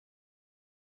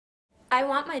I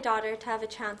want my daughter to have a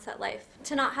chance at life,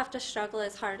 to not have to struggle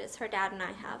as hard as her dad and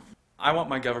I have. I want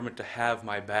my government to have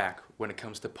my back when it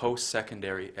comes to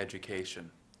post-secondary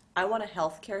education. I want a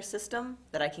healthcare system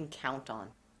that I can count on.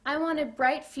 I want a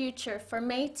bright future for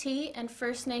Métis and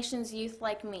First Nations youth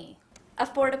like me.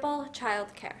 Affordable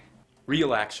childcare.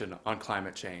 Real action on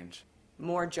climate change.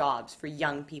 More jobs for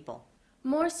young people.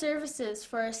 More services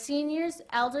for our seniors,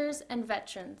 elders, and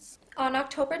veterans. On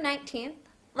October 19th,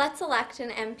 let's elect an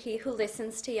MP who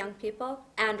listens to young people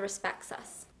and respects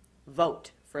us.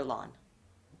 Vote for Lon.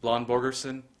 Lon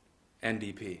Borgerson,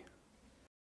 NDP.